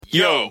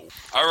Yo!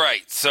 All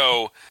right,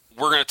 so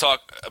we're going to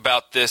talk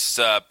about this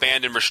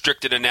banned and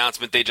restricted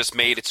announcement they just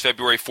made. It's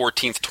February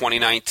 14th,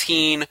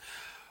 2019.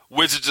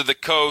 Wizards of the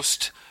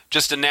Coast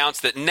just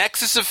announced that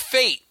Nexus of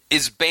Fate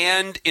is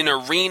banned in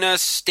Arena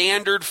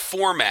standard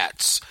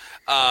formats,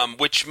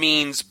 which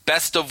means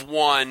best of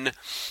one,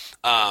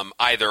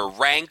 either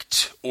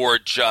ranked or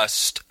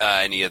just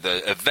any of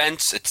the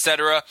events,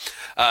 etc.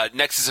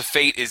 Nexus of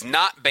Fate is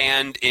not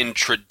banned in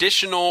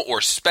traditional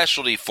or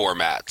specialty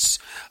formats,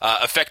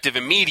 effective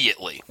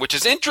immediately, which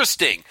is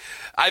interesting.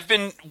 I've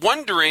been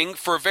wondering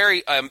for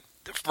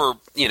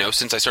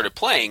since I started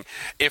playing,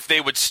 if they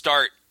would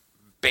start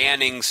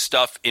banning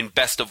stuff in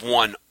best of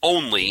one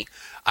only.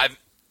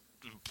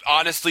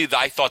 Honestly,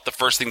 I thought the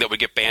first thing that would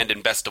get banned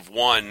in best of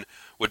one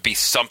would be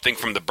something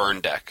from the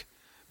burn deck,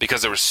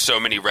 because there were so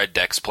many red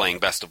decks playing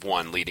best of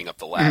one leading up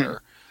the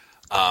ladder.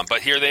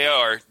 But here they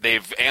are.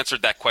 They've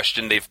answered that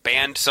question. They've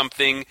banned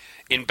something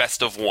in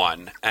best of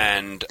one,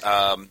 and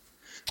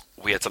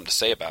we had something to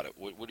say about it.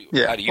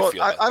 How do you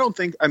feel about I don't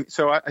think –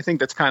 I think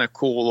that's kind of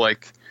cool.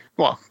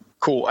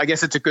 Cool. I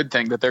guess it's a good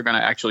thing that they're going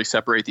to actually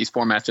separate these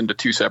formats into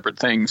two separate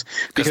things,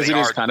 because it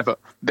is kind of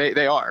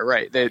they are,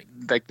 right.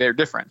 They're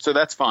different. So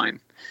that's fine.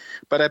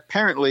 But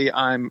apparently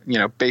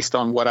based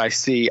on what I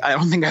see, I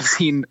don't think I've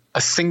seen a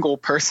single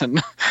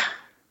person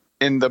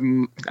in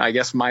the, I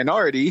guess,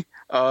 minority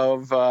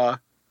of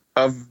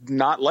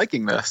not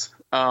liking this.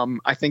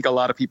 I think a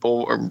lot of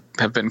people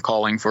have been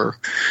calling for,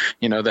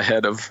 the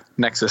head of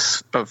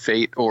Nexus of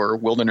Fate or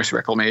Wilderness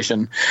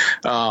Reclamation.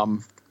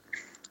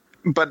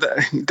 But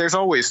there's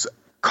always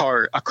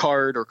a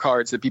card or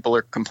cards that people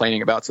are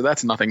complaining about, so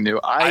that's nothing new.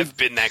 I've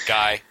been that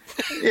guy.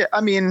 Yeah,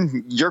 I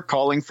mean, you're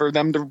calling for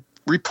them to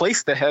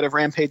replace the head of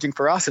Rampaging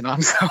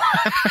Ferocidon. So,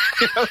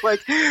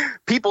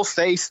 people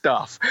say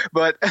stuff,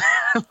 but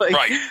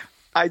right.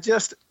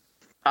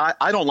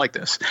 I don't like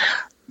this.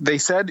 They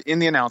said in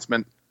the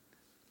announcement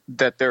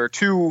that there are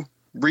two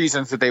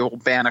reasons that they will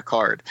ban a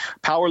card: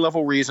 power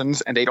level reasons,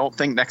 and they don't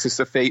think Nexus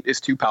of Fate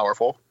is too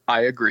powerful.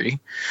 I agree.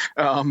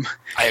 I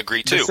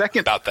agree too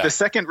about that. The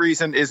second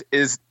reason is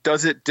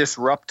does it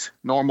disrupt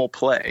normal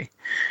play?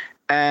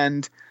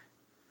 And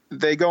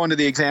they go into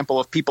the example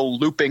of people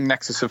looping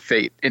Nexus of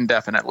Fate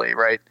indefinitely,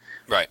 right?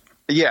 Right.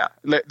 Yeah,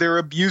 they're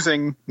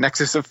abusing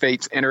Nexus of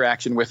Fate's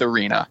interaction with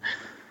Arena.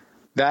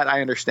 That I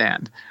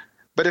understand.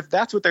 But if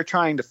that's what they're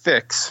trying to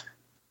fix,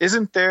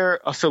 isn't there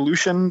a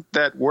solution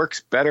that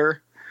works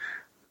better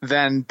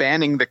than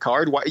banning the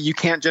card? Why you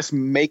can't just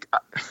make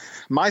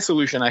my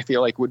solution, I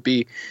feel like, would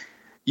be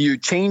you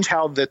change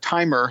how the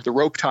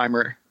rope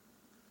timer,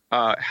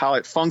 how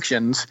it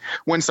functions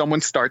when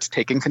someone starts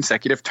taking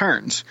consecutive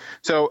turns.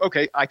 So,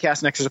 okay, I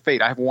cast Nexus of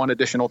Fate. I have one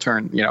additional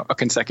turn, a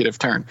consecutive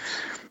turn.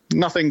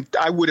 Nothing,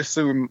 I would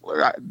assume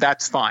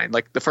that's fine.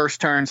 Like the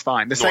first turn's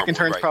fine. The second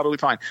turn's probably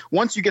fine.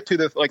 Once you get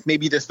to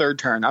maybe the third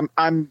turn,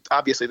 I'm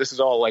obviously this is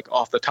all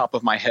off the top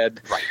of my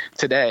head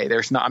today.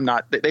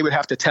 They would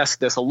have to test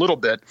this a little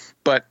bit,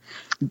 but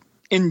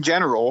in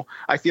general,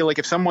 I feel like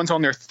if someone's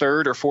on their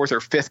third or fourth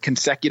or fifth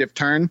consecutive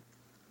turn,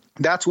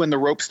 that's when the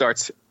rope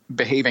starts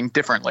behaving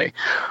differently.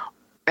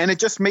 And it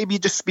just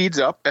speeds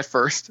up at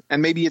first,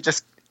 and maybe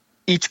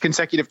each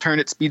consecutive turn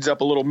it speeds up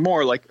a little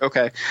more.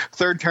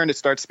 Third turn it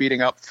starts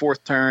speeding up,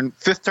 fifth turn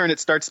it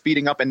starts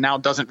speeding up and now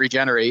doesn't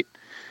regenerate.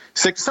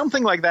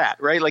 Something like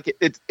that, right?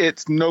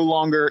 It's no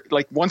longer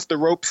once the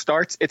rope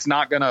starts, it's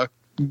not going to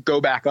go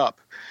back up.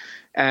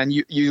 And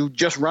you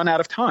just run out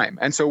of time.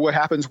 And so what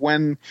happens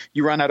when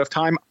you run out of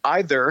time?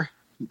 Either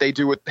they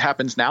do what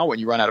happens now when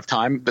you run out of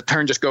time, the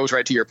turn just goes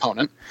right to your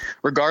opponent,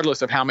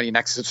 regardless of how many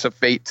Nexus of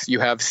Fates you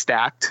have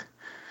stacked.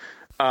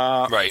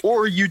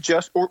 Or you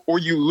or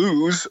you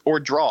lose or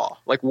draw,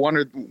 one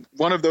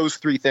of those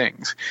three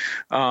things.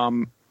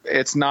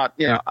 It's not,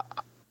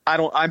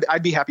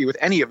 I'd be happy with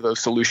any of those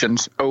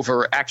solutions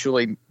over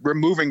actually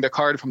removing the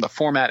card from the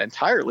format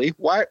entirely.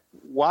 Why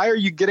are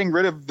you getting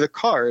rid of the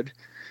card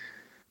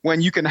when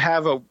you can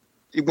have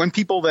when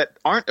people that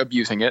aren't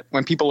abusing it,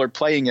 when people are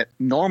playing it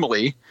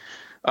normally,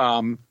 I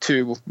am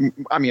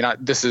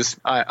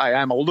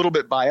a little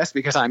bit biased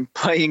because I'm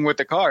playing with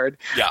the card.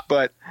 Yeah.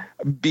 But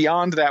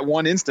beyond that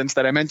one instance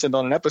that I mentioned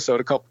on an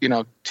episode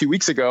 2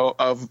 weeks ago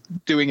of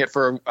doing it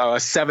for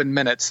 7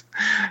 minutes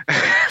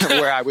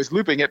where I was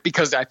looping it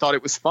because I thought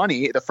it was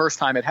funny the first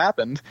time it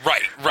happened.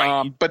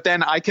 Right. But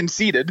then I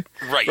conceded.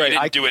 Right. You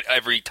didn't do it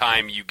every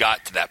time you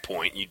got to that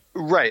point.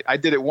 Right. I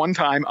did it one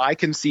time. I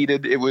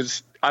conceded.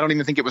 I don't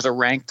even think it was a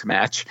ranked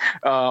match.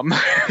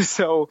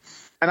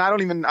 And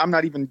I'm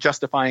not even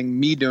justifying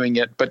me doing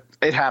it, but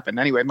it happened.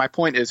 Anyway, my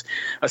point is,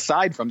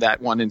 aside from that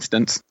one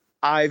instance,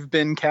 I've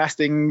been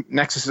casting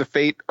Nexus of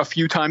Fate a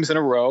few times in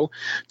a row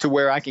to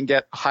where I can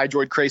get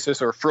Hydroid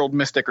Krasis or Frilled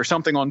Mystic or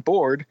something on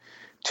board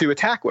to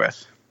attack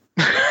with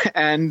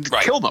and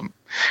kill them.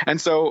 And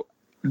so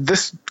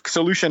this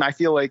solution, I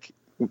feel like,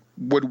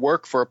 would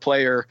work for a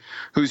player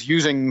who's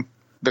using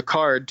the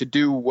card to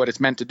do what it's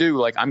meant to do.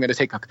 Like, I'm going to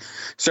take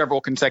several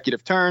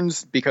consecutive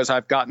turns because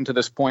I've gotten to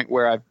this point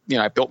where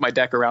I built my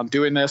deck around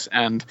doing this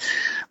and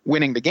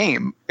winning the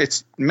game.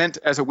 It's meant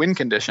as a win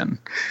condition.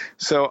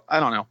 So I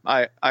don't know.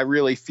 I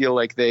really feel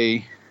like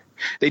they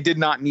did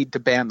not need to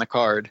ban the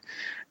card.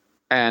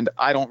 And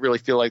I don't really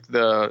feel like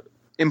the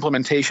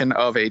implementation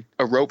of a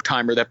rope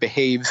timer that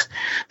behaves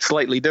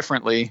slightly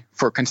differently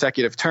for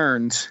consecutive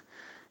turns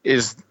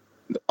is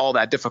all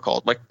that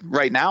difficult. Like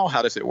right now,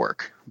 how does it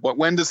work?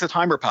 When does the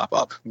timer pop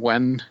up?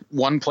 When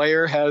one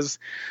player has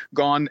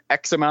gone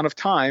X amount of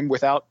time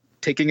without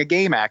taking a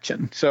game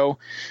action. So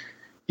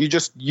you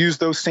just use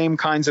those same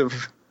kinds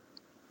of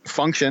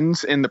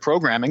functions in the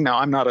programming. Now,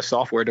 I'm not a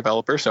software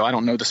developer, so I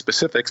don't know the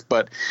specifics,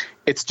 but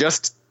it's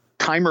just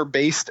timer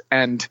based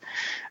and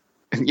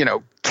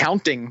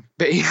counting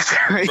based.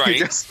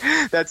 Right?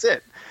 That's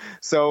it.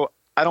 So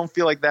I don't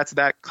feel like that's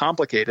that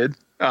complicated.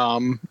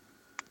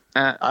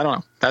 I don't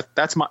know.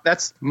 That's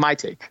my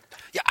take.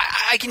 Yeah,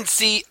 I can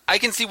see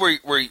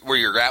where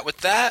you're at with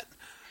that,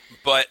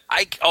 but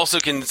I also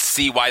can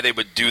see why they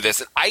would do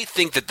this. And I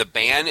think that the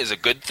ban is a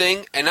good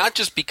thing, and not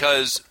just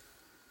because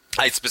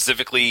I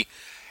specifically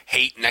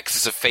hate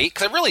Nexus of Fate,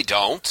 because I really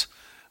don't,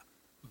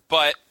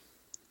 but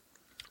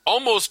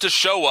almost to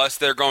show us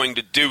they're going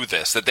to do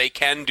this, that they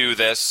can do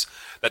this,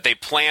 that they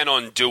plan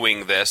on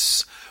doing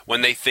this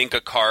when they think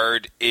a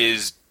card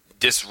is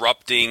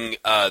disrupting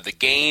the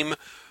game.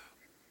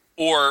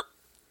 Or,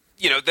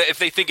 if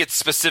they think it's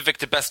specific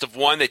to best of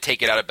one, they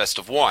take it out of best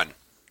of one.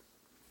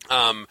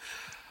 I'm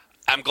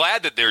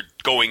glad that they're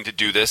going to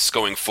do this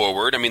going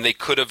forward. I mean, they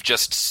could have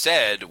just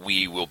said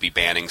we will be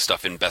banning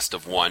stuff in best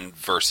of one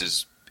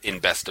versus in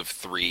best of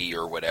three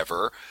or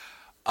whatever.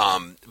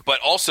 But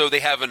also, they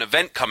have an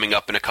event coming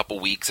up in a couple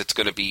weeks. It's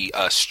going to be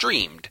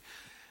streamed,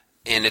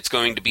 and it's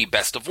going to be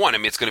best of one. I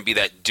mean, it's going to be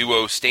that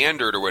duo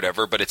standard or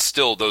whatever, but it's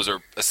still, those are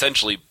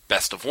essentially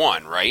best of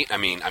one, right? I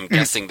mean, I'm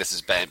guessing this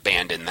is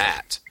banned in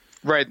that.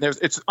 Right.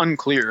 It's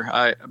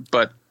unclear,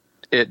 but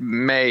it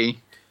may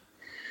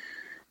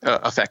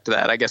affect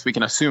that. I guess we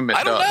can assume it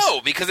does. I don't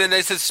know, because then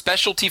it says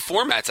specialty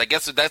formats. I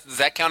guess does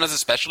that count as a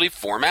specialty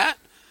format?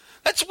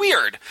 That's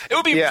weird. It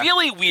would be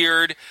really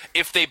weird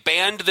if they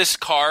banned this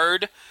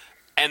card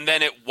and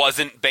then it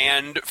wasn't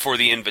banned for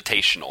the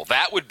Invitational.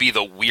 That would be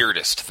the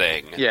weirdest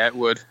thing. Yeah, it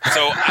would.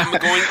 So I'm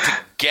going to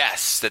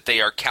guess that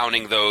they are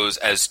counting those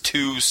as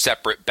two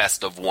separate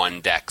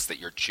best-of-one decks that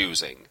you're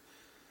choosing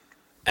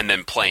and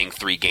then playing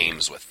 3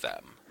 games with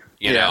them,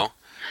 you know?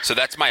 So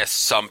that's my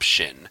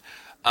assumption.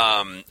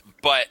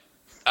 But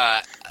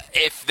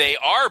if they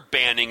are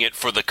banning it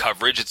for the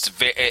coverage,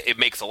 it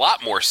makes a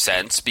lot more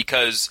sense,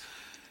 because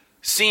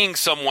seeing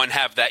someone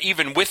have that,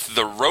 even with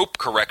the rope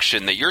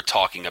correction that you're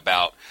talking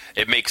about,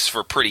 it makes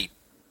for pretty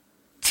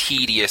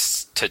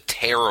tedious to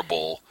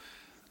terrible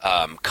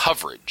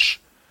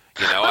coverage.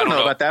 I don't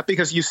know about that,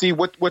 because you see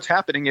what's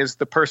happening is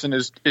the person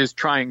is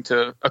trying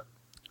to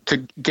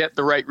get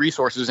the right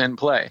resources in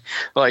play.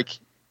 Like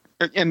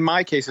in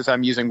my cases,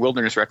 I'm using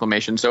Wilderness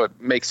Reclamation, so it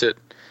makes it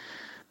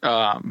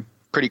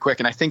pretty quick.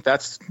 And I think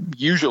that's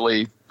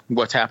usually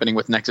what's happening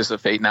with Nexus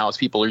of Fate now, is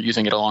people are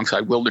using it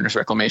alongside Wilderness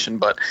Reclamation.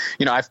 But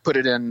I've put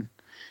it in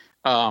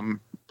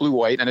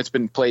blue-white, and it's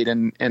been played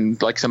in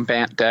like some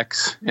Bant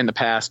decks in the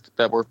past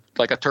that were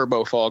like a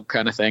Turbo Fog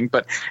kind of thing.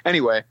 But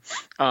anyway,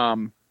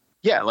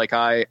 like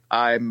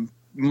I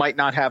might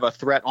not have a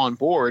threat on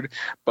board,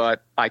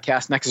 but I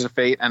cast Nexus of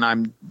Fate and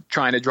I'm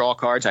trying to draw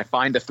cards. I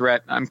find a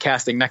threat. I'm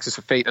casting Nexus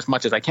of Fate as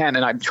much as I can,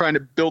 and I'm trying to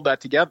build that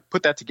together,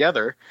 put that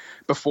together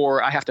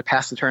before I have to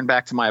pass the turn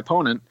back to my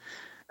opponent.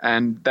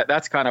 And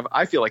that's kind of,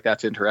 I feel like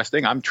that's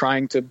interesting. I'm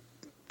trying to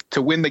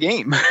win the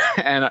game,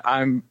 and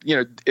I'm,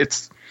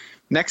 it's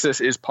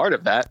Nexus is part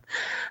of that.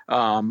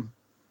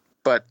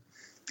 But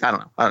I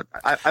don't know.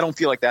 I don't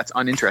feel like that's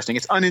uninteresting.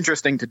 It's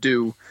uninteresting to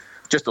do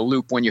just a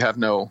loop when you have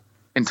no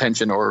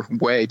intention or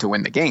way to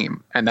win the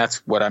game. And that's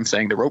what I'm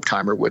saying the rope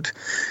timer would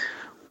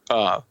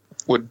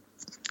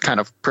kind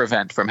of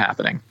prevent from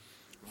happening.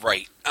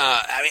 Right.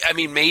 I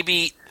mean,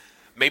 maybe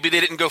they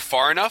didn't go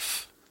far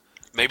enough.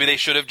 Maybe they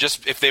should have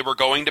just, if they were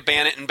going to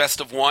ban it in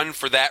best of one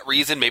for that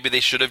reason, maybe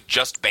they should have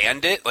just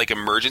banned it, like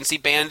emergency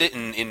banned it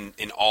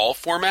in all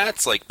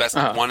formats, like best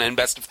of one and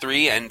best of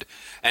three, and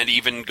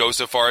even go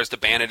so far as to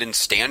ban it in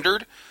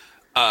standard,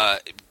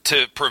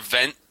 to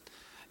prevent,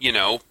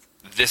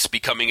 this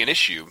becoming an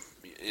issue.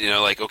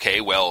 Like,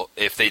 okay, well,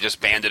 if they just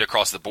banned it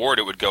across the board,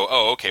 it would go,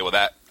 oh, okay, well,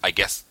 that, I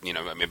guess,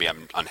 maybe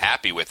I'm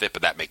unhappy with it,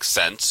 but that makes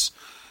sense.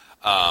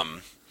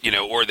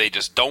 Or they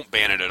just don't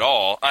ban it at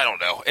all. I don't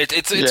know.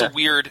 It's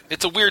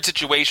a weird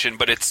situation,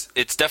 but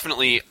it's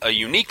definitely a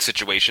unique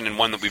situation, and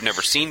one that we've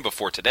never seen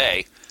before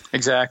today.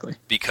 Exactly.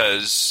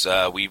 Because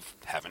we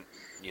haven't,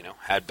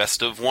 had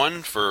best of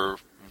one for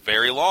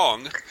very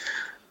long.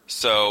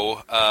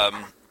 So,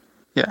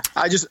 yeah,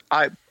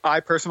 I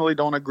personally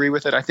don't agree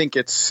with it. I think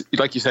it's,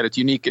 like you said, it's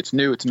unique, it's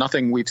new, it's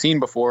nothing we've seen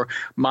before.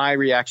 My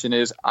reaction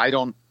is I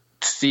don't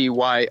see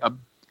why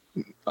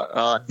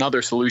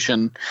another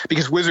solution,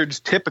 because Wizards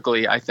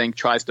typically, I think,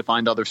 tries to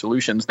find other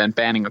solutions than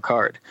banning a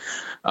card.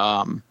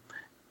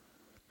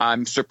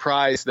 I'm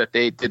surprised that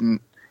they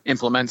didn't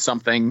implement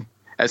something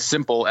as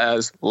simple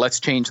as let's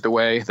change the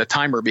way the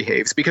timer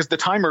behaves, because the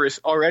timer is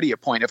already a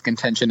point of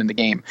contention in the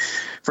game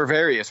for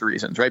various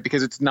reasons, right?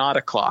 Because it's not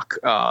a clock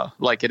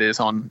like it is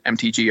on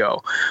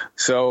MTGO.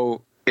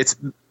 So it's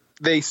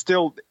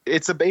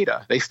a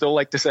beta. They still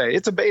like to say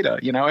it's a beta,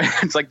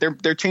 it's like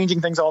they're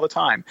changing things all the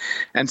time.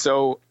 And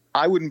so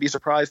I wouldn't be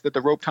surprised that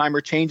the rope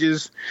timer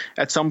changes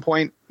at some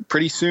point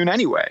pretty soon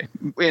anyway,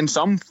 in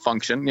some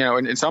function,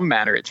 in some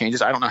manner it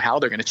changes. I don't know how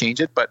they're going to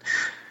change it, but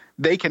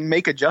they can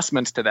make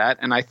adjustments to that,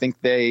 and I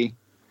think they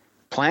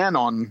plan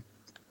on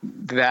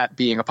that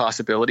being a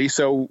possibility.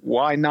 So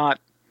why not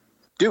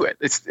do it?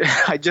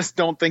 I just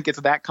don't think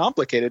it's that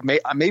complicated.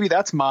 Maybe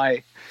that's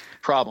my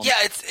problem. Yeah,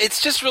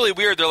 it's just really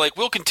weird. They're like,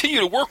 we'll continue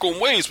to work on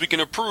ways we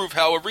can improve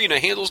how Arena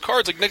handles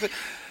cards. Like Nexus.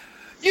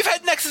 You've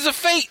had Nexus of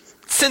Fate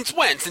since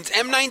when? Since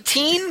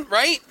M19,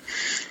 right?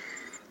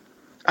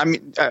 I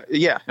mean,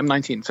 yeah,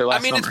 M19. So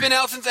last summer. It's been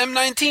out since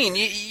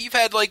M19. You've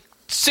had like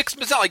 6.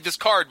 It's not like this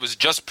card was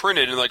just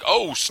printed and like,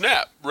 oh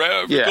snap,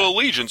 Ravnica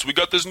Allegiance, we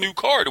got this new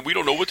card and we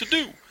don't know what to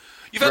do.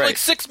 You've had like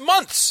 6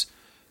 months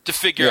to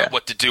figure out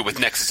what to do with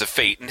Nexus of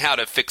Fate and how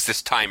to fix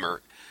this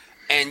timer,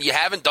 and you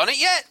haven't done it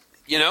yet.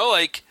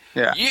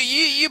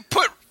 You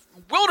put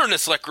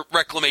Wilderness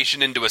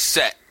Reclamation into a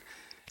set.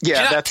 Yeah, did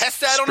you not that's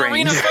test that strange. on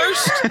Arena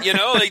first?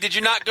 Did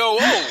you not go,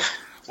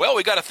 well,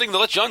 we got a thing that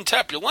lets you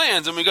untap your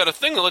lands, and we got a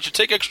thing that lets you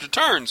take extra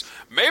turns.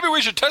 Maybe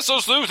we should test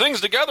those two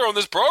things together on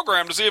this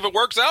program to see if it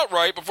works out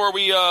right before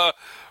we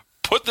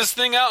put this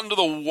thing out into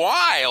the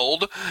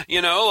wild.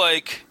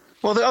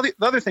 Well, the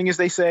other thing is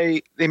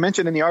they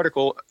mentioned in the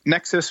article,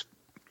 Nexus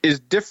is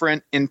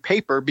different in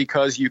paper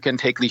because you can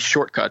take these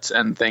shortcuts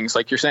and things.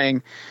 Like you're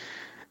saying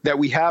that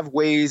we have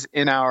ways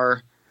in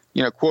our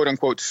quote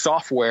unquote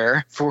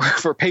software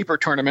for paper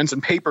tournaments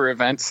and paper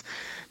events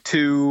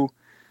to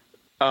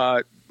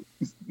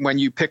when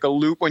you pick a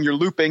loop, when you're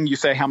looping, you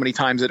say how many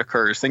times it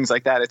occurs, things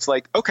like that. It's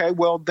like, okay,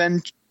 well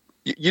then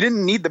you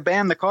didn't need to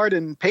ban the card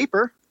in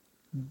paper.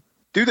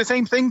 Do the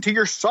same thing to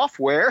your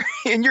software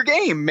in your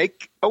game.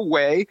 Make a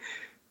way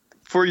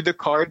for the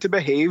card to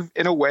behave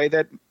in a way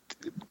that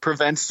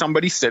prevents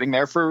somebody sitting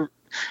there for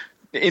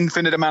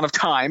infinite amount of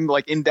time,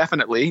 like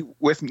indefinitely,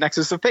 with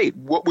Nexus of Fate.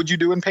 What would you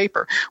do in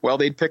paper? Well,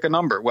 they'd pick a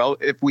number. Well,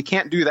 if we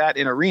can't do that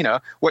in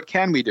Arena, what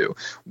can we do?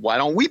 Why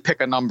don't we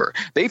pick a number?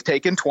 They've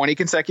taken 20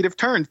 consecutive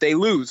turns. They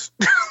lose.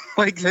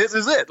 Like, this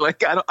is it.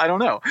 Like, I don't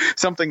know.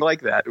 Something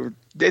like that.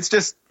 It's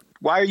just,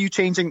 why are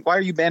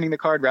you banning the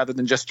card rather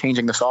than just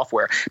changing the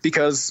software?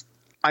 Because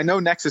I know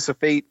Nexus of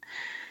Fate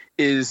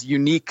is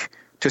unique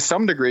to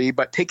some degree,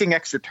 but taking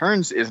extra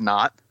turns is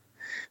not.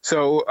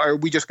 So are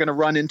we just going to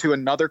run into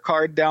another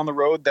card down the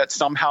road that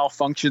somehow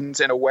functions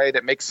in a way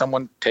that makes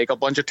someone take a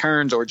bunch of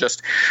turns, or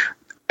just,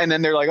 and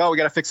then they're like, oh, we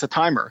got to fix the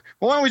timer.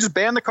 Well, why don't we just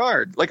ban the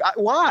card? Like,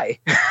 why?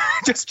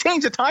 Just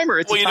change the timer.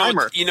 It's a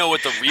timer. You know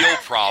what the real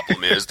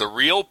problem is? The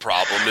real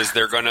problem is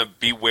they're going to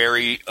be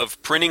wary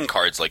of printing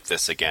cards like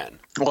this again.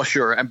 Well,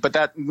 sure,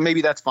 but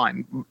maybe that's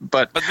fine.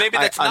 But maybe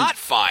that's not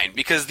fine,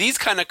 because these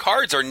kind of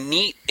cards are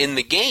neat in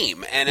the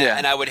game,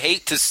 and I would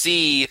hate to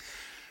see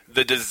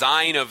the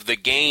design of the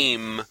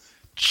game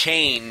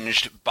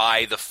changed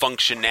by the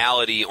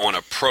functionality on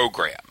a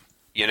program,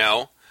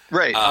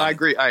 Right. I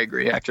agree.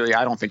 Actually,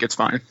 I don't think it's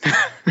fine.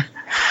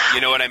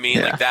 You know what I mean?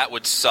 Yeah. Like, that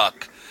would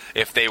suck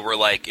if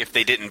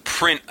they didn't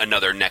print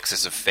another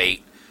Nexus of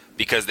Fate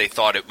because they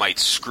thought it might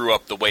screw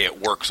up the way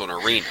it works on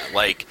Arena.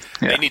 Like,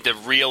 they need to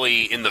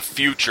really, in the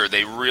future,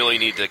 they really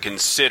need to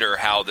consider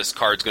how this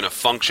card's going to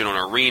function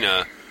on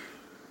Arena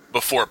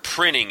before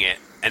printing it.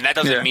 And that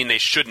doesn't mean they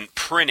shouldn't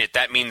print it.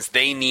 That means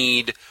they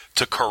need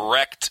to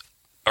correct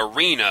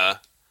Arena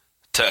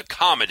to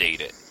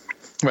accommodate it.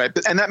 Right,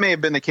 and that may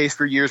have been the case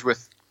for years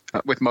with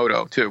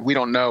Moto too. We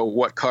don't know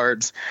what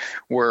cards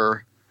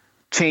were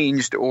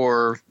changed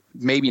or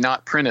maybe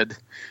not printed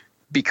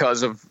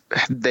because of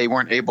they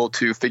weren't able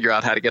to figure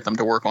out how to get them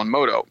to work on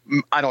Moto.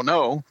 I don't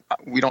know.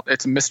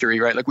 It's a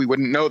mystery, right? Like, we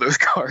wouldn't know those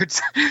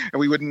cards, and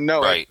we wouldn't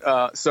know it.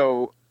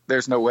 So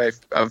there's no way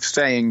of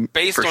saying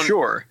based for on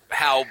sure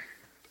how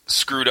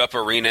screwed up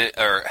Arena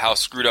or how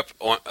screwed up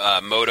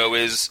Moto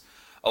is.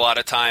 A lot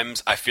of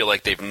times, I feel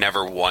like they've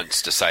never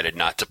once decided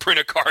not to print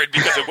a card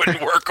because it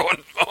wouldn't work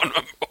on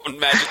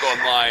Magic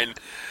Online.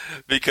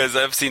 Because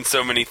I've seen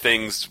so many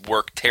things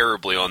work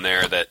terribly on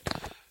there that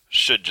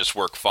should just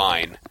work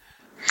fine.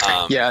 So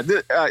I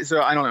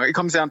don't know. It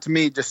comes down to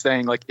me just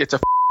saying, like, it's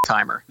a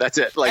timer. That's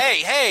it. Like,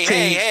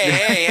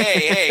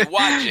 hey,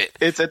 watch it.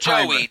 It's a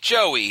timer.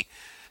 Joey.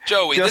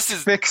 Just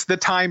fix the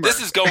timer.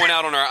 This is going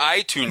out on our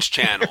iTunes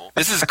channel.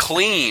 This is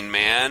clean,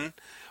 man.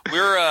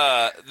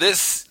 We're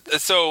this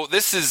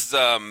is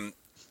a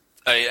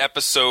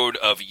episode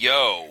of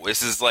Yo.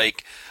 This is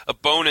like a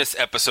bonus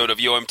episode of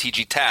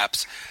YMTGT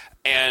Taps,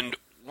 and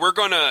we're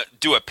gonna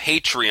do a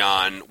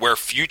Patreon where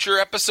future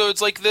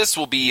episodes like this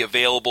will be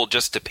available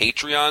just to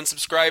Patreon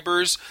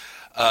subscribers.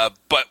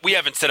 but we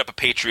haven't set up a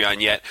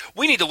Patreon yet.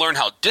 We need to learn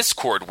how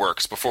Discord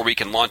works before we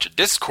can launch a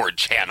Discord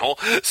channel.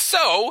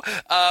 So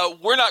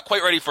we're not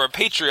quite ready for a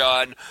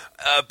Patreon,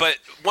 but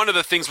one of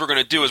the things we're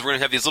going to do is we're going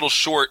to have these little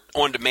short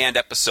on-demand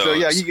episodes. So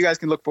yeah, you guys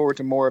can look forward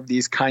to more of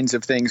these kinds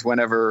of things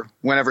whenever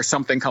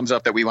something comes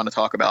up that we want to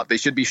talk about. They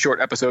should be short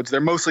episodes.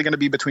 They're mostly going to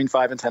be between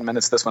 5 and 10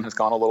 minutes. This one has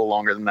gone a little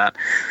longer than that.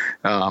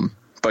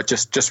 But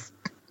just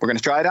we're going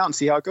to try it out and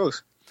see how it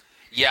goes.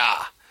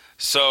 Yeah.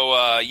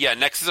 So,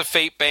 Nexus of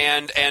Fate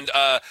band, and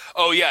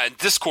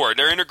Discord.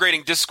 They're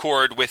integrating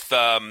Discord with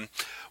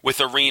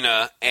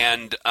Arena,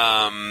 and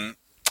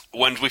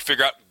when we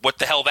figure out what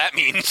the hell that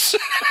means,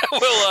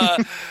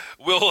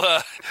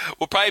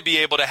 we'll probably be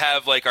able to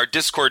have like our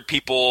Discord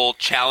people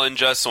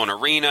challenge us on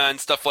Arena and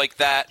stuff like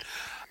that.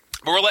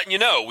 But we're letting you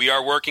know we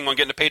are working on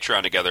getting a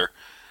Patreon together,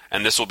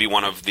 and this will be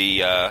one of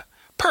the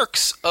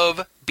perks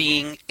of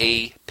being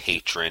a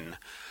patron.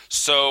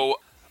 So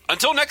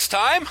until next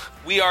time,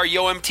 we are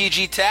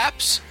YMTG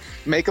Taps.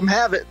 Make them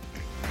have it.